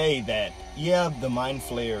truly say that, yeah, the Mind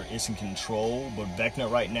Flayer is in control, but Vecna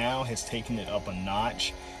right now has taken it up a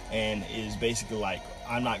notch and is basically like,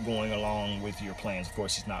 I'm not going along with your plans. Of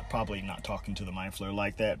course, he's probably not talking to the Mind Flayer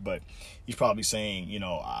like that, but he's probably saying,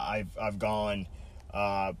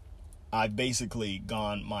 I've basically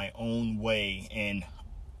gone my own way, and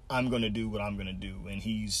I'm going to do what I'm going to do. And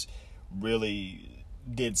he's really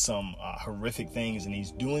did some horrific things, and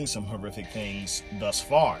he's doing some horrific things thus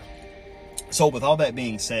far. So with all that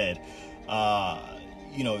being said,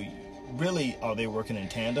 really, are they working in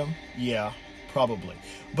tandem? Yeah, probably.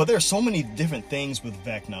 But there's so many different things with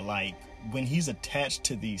Vecna, like when he's attached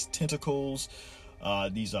to these tentacles,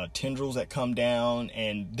 these tendrils that come down.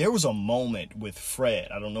 And there was a moment with Fred,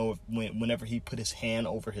 I don't know if whenever he put his hand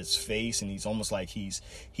over his face, and he's almost like he's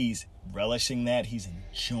relishing that, he's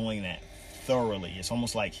enjoying that thoroughly. It's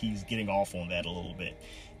almost like he's getting off on that a little bit.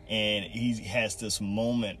 And he has this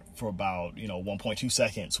moment for about 1.2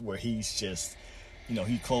 seconds where he's just,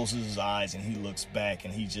 he closes his eyes and he looks back,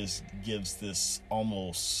 and he just gives this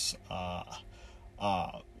almost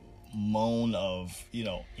moan of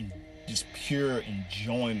just pure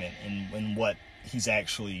enjoyment in what he's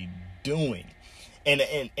actually doing.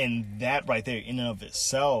 And that right there in and of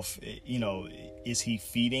itself, is he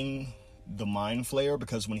feeding the Mind Flayer?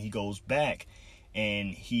 Because when he goes back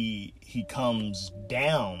and he comes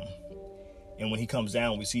down, and when he comes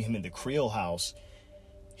down, we see him in the Creel house.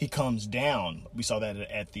 He comes down. We saw that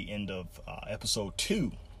at the end of episode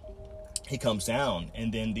 2. He comes down,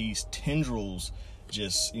 and then these tendrils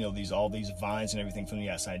just, all these vines and everything from the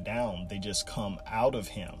outside down, they just come out of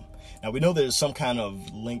him. Now, we know there's some kind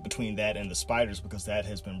of link between that and the spiders, because that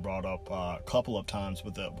has been brought up a couple of times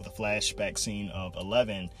with a flashback scene of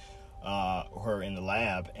 11, her in the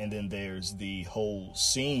lab. And then there's the whole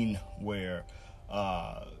scene where,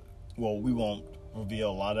 we won't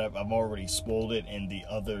reveal a lot of, I've already spoiled it in the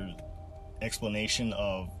other explanation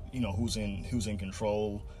of, who's in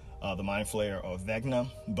control, the Mind Flayer or Vecna.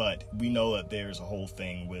 But we know that there's a whole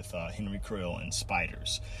thing with Henry Creel and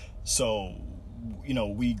spiders. So,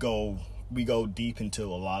 we go deep into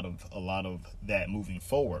a lot of that moving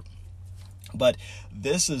forward. But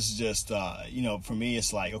this is just, for me,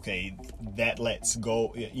 it's like, okay, that lets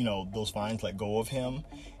go, those vines let go of him.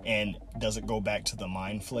 And does it go back to the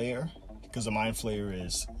Mind Flayer? Because the Mind Flayer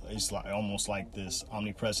is like almost like this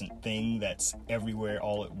omnipresent thing that's everywhere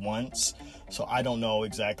all at once. So I don't know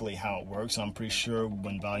exactly how it works. I'm pretty sure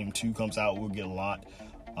when Volume 2 comes out, we'll get a lot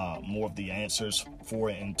more of the answers for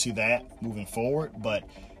it and to that moving forward. But,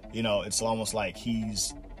 it's almost like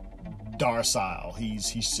he's docile.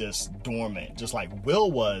 He's just dormant, just like Will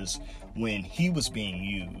was when he was being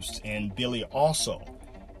used, and Billy also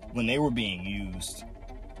when they were being used,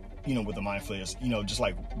 with the Mind Flayers, just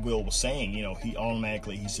like Will was saying,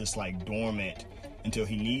 he's just like dormant until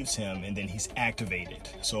he needs him, and then he's activated.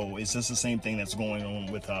 So is this the same thing that's going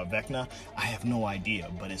on with Vecna? I have no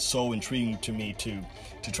idea, but it's so intriguing to me to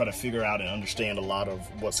try to figure out and understand a lot of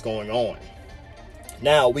what's going on.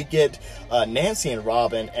 Now we get Nancy and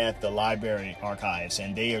Robin at the library archives,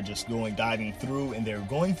 and they are just diving through, and they're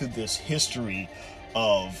going through this history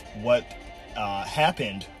of what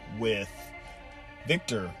happened with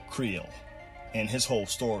Victor Creel and his whole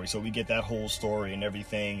story. So we get that whole story and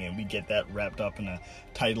everything, and we get that wrapped up in a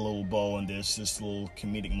tight little bow, and there's this little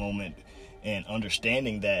comedic moment and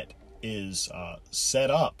understanding that is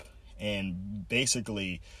set up. And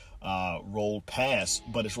basically rolled past,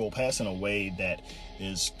 but it's rolled past in a way that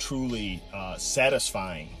is truly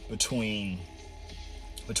satisfying between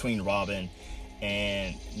Robin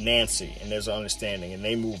and Nancy, and there's an understanding, and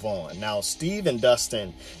they move on. Now, Steve and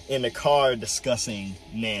Dustin in the car discussing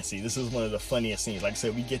Nancy. This is one of the funniest scenes. Like I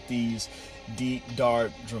said, we get these deep,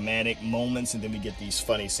 dark, dramatic moments, and then we get these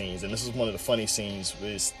funny scenes. And this is one of the funny scenes,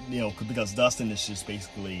 is, because Dustin is just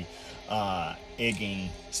basically egging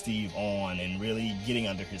Steve on and really getting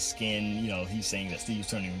under his skin. He's saying that Steve's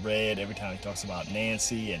turning red every time he talks about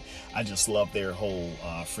Nancy, and I just love their whole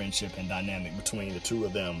friendship and dynamic between the two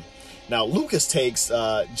of them. Now, Lucas takes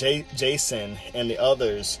Jason and the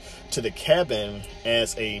others to the cabin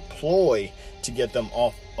as a ploy to get them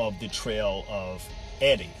off of the trail of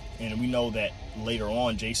Eddie. And we know that later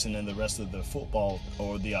on, Jason and the rest of the football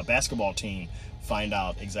or the basketball team find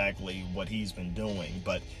out exactly what he's been doing.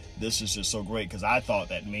 But this is just so great, because I thought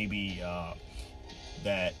that maybe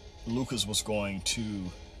that Lucas was going to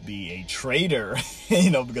be a traitor,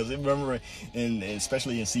 because remember,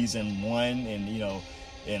 especially in season 1 and,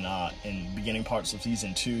 in beginning parts of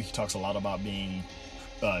season 2, he talks a lot about being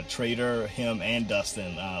a traitor, him and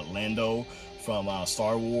Dustin, Lando from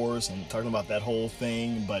Star Wars, and talking about that whole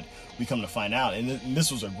thing. But we come to find out, and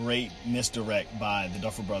this was a great misdirect by the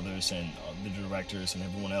Duffer Brothers and the directors and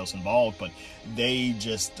everyone else involved, but they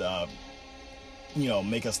just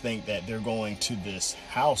make us think that they're going to this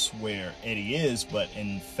house where Eddie is, but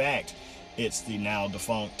in fact it's the now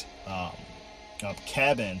defunct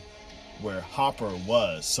cabin where Hopper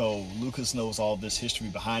was. So Lucas knows all this history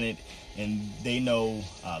behind it, and they know,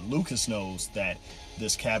 Lucas knows that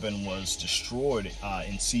this cabin was destroyed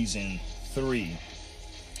in season 3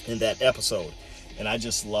 in that episode, and I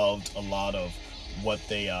just loved a lot of what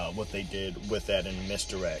they did with that in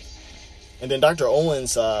misdirect. And then Dr.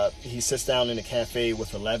 Owens, he sits down in a cafe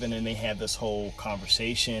with Eleven, and they have this whole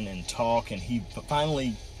conversation and talk, and he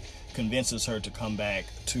finally convinces her to come back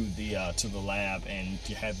to the lab and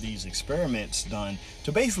to have these experiments done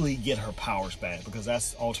to basically get her powers back, because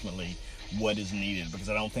that's ultimately what is needed, because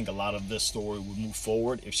I don't think a lot of this story would move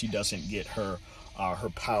forward if she doesn't get her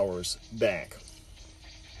powers back.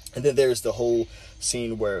 And then there's the whole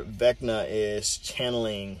scene where Vecna is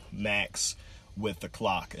channeling Max with the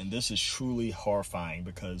clock, and this is truly horrifying,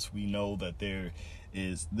 because we know that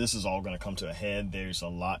this is all going to come to a head. There's a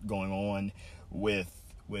lot going on with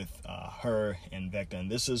her and Vecna,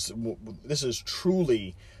 and this is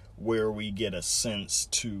truly where we get a sense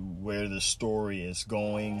to where the story is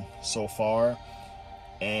going so far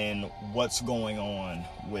and what's going on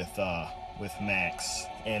with Max.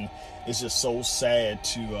 And it's just so sad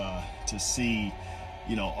to see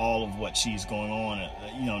all of what she's going on,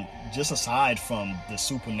 just aside from the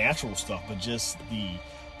supernatural stuff, but just the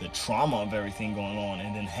trauma of everything going on,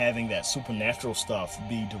 and then having that supernatural stuff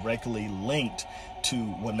be directly linked to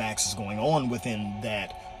what Max is going on within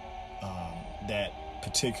that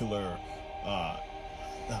particular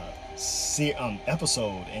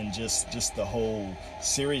episode, and just the whole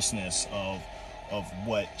seriousness of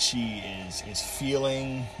what she is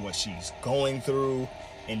feeling, what she's going through,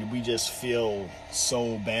 and we just feel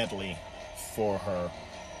so badly for her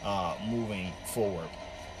moving forward.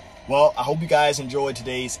 Well, I hope you guys enjoyed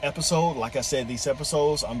today's episode. Like I said, these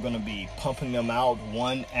episodes, I'm going to be pumping them out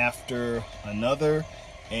one after another,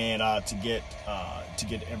 and to get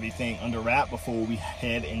everything under wrap before we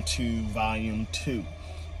head into volume 2,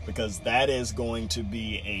 because that is going to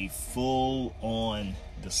be a full-on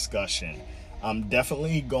discussion. I'm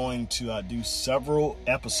definitely going to do several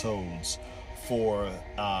episodes for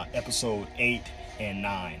episode 8 and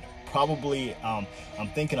 9. Probably, I'm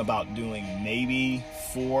thinking about doing maybe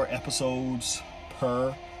 4 episodes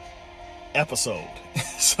per episode.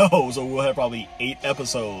 so we'll have probably 8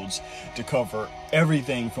 episodes to cover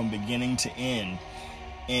everything from beginning to end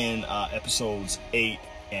in episodes 8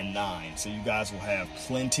 and 9. So you guys will have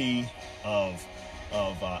plenty of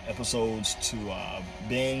episodes to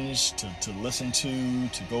binge, to listen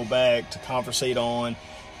to go back, to conversate on.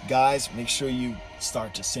 Guys, make sure you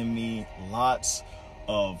start to send me lots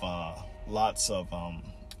of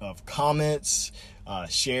comments,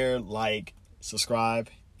 share, like, subscribe,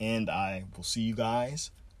 and I will see you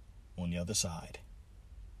guys on the other side.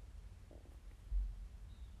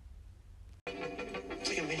 It's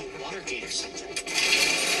like a mini Watergate or something.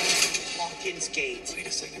 Hawkins Gate. Wait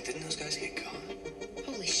a second, didn't those guys get caught?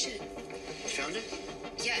 Holy shit. You found it?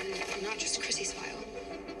 Yeah, and not just Chrissy's file.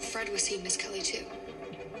 Fred was seeing Miss Kelly too.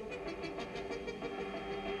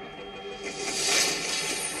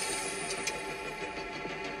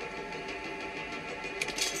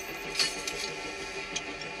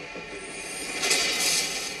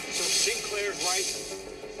 So Sinclair's right.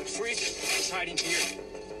 Freak is hiding here.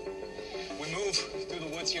 We move through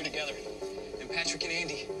the woods here together. And Patrick and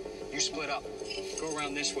Andy, you split up. Go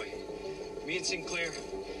around this way. Me and Sinclair,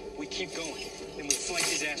 we keep going. Then we flank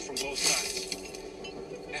his ass from both sides.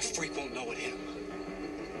 That freak won't know it hit him.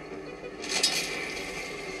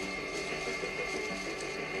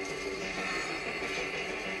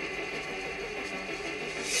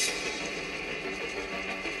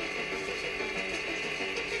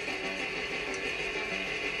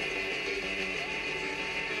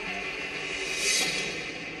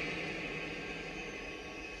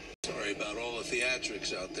 Sorry about all the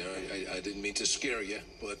theatrics out there. I didn't mean to scare you,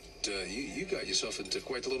 but you got yourself into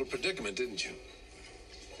quite a little predicament, didn't you?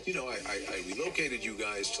 You know, I relocated you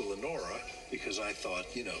guys to Lenora because I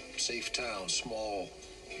thought, you know, safe town, small,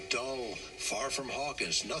 dull, far from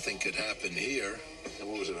Hawkins. Nothing could happen here. And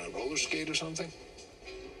what was it, a roller skate or something?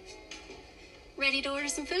 Ready to order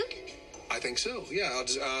some food? I think so. Yeah, I'll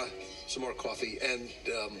just, some more coffee and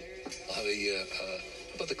I'll have a,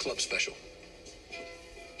 how about the club special?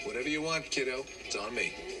 Whatever you want, kiddo. It's on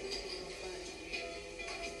me.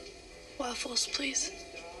 Waffles, please.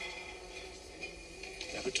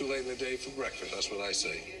 Never too late in the day for breakfast. That's what I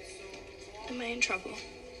say. Am I in trouble?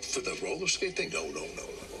 For the roller skate thing? No.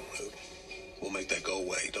 We'll make that go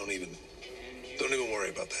away. Don't even worry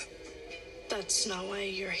about that. That's not why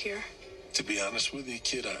you're here. To be honest with you,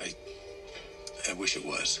 kid, I wish it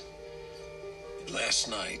was. Last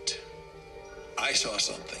night, I saw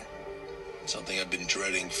something. Something I've been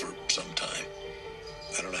dreading for some time.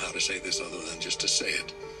 I don't know how to say this other than just to say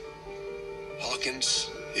it. Hawkins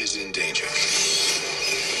is in danger.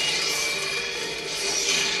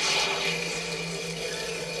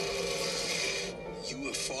 You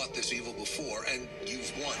have fought this evil before, and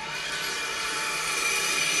you've won.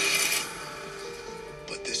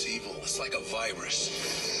 But this evil, it's like a virus.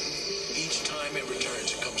 Each time it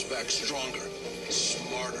returns, it comes back stronger,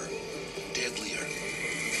 smarter, deadlier.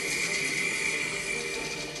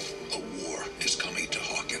 A war is coming to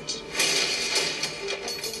Hawkins.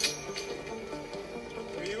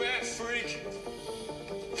 Where you at, freak?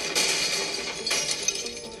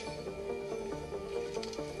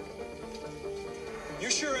 You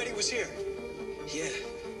sure Eddie was here? Yeah,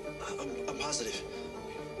 I'm positive.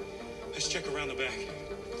 Let's check around the back.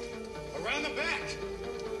 Around the back!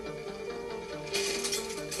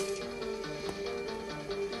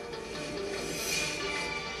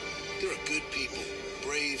 There are good people,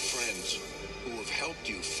 brave friends, who have helped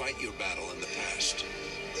you fight your battle in the past.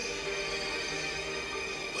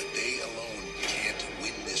 But they alone can't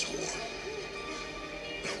win this war.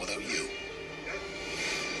 Not without you.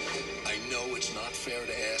 I know it's not fair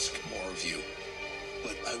to ask more of you,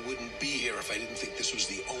 but I wouldn't be here if I didn't think this was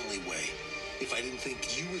the only way. If I didn't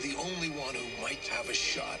think you were the only one who might have a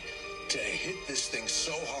shot to hit this thing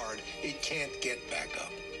so hard it can't get back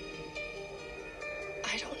up.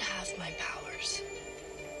 I don't have my powers.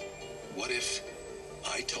 What if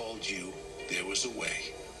I told you there was a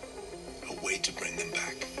way to bring them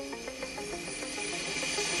back?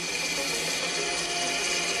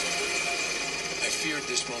 I feared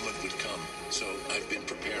this moment would come, so I've been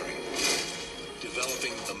preparing,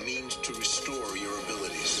 developing the means to restore your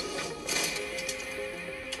abilities.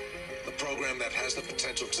 A program that has the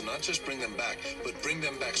potential to not just bring them back, but bring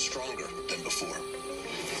them back stronger than before.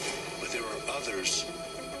 But there are others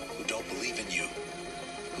who don't believe in you,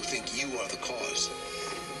 who think you are the cause.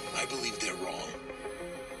 I believe they're wrong.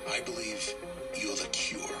 I believe you're the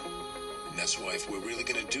cure. And that's why if we're really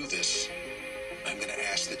going to do this, I'm going to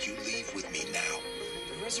ask that you leave with me now.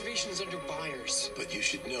 The reservation is under buyers. But you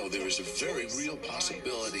should know there is a very real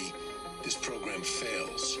possibility this program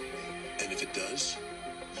fails. And if it does,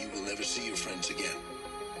 you will never see your friends again.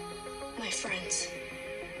 My friends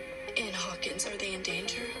in Hawkins, are they in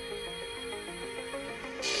danger?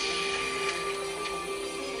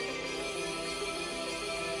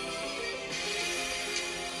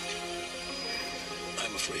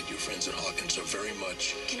 I'm afraid your friends at Hawkins are very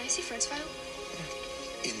much Can I see Fred's file?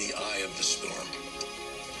 in the eye of the storm.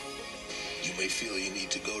 You may feel you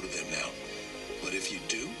need to go to them now, but if you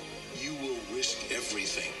do, you will risk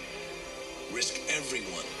everything. Risk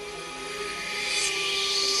everyone.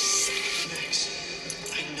 Max,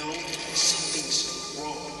 I know something's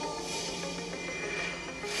wrong.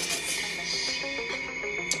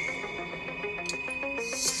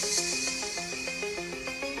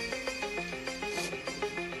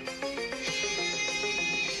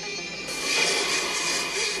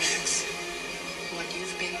 Max, what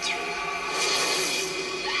you've been through,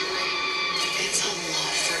 it's a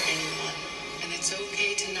lot for anyone, and it's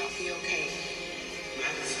okay to not be okay.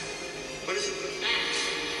 Max?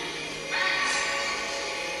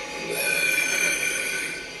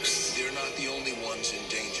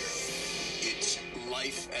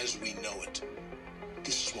 as we know it.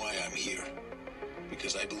 This is why I'm here.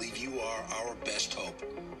 Because I believe you are our best hope.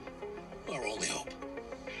 Our only hope.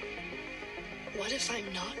 What if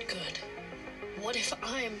I'm not good? What if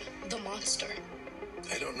I'm the monster?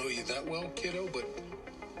 I don't know you that well, kiddo, but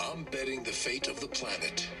I'm betting the fate of the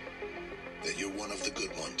planet that you're one of the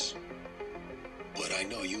good ones. But I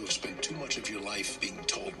know you have spent too much of your life being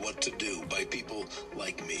told what to do by people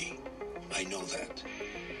like me. I know that.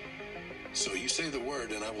 So you say the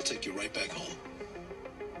word and I will take you right back home.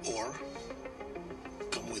 Or,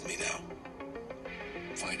 come with me now.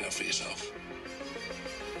 Find out for yourself.